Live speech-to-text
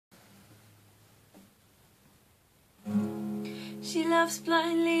She loves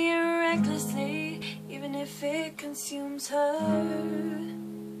blindly and recklessly, even if it consumes her.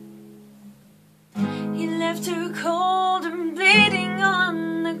 He left her cold and bleeding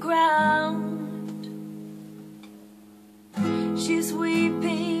on the ground. She's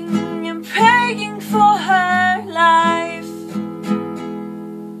weeping and praying for her life.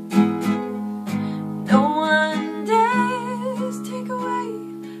 No one dares take away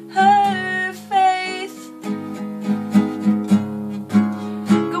her faith.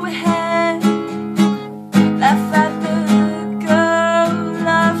 Go ahead, laugh at the girl who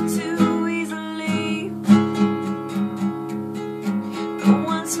loved too easily. But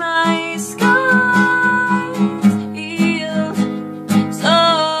once my scars healed,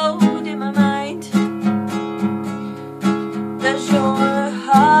 so did my mind. Does your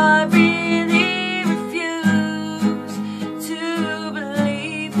heart really refuse to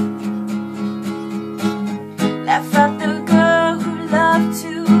believe? Laugh at the girl who loved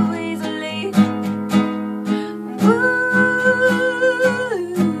too easily.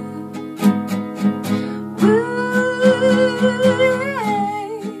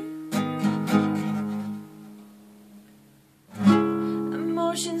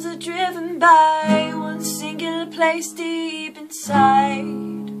 Emotions are driven by one singular place deep inside.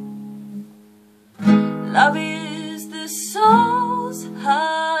 Love is the soul's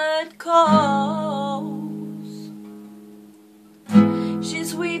hard cause.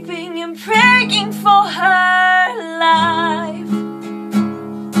 She's weeping and praying for her life.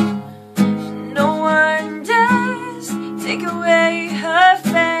 No one dares take away her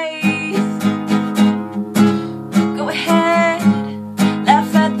faith. Go ahead,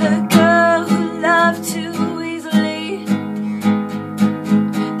 laugh at the girl who loved too easily.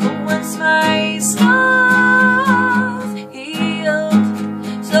 But once my scars healed,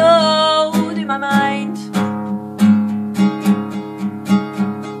 so did my mind.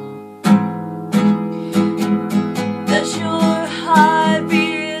 Does your heart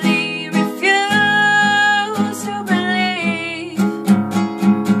really refuse to believe?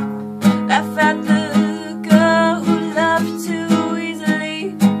 Laugh at the girl who loved too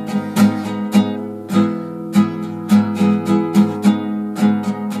easily.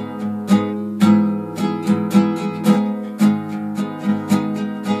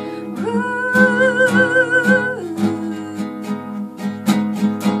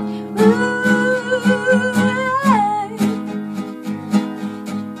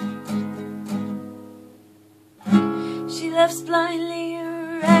 She loves blindly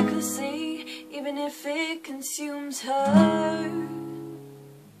and recklessly, even if it consumes her.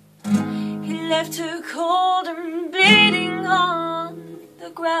 He left her cold and bleeding on the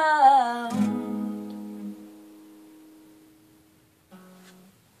ground.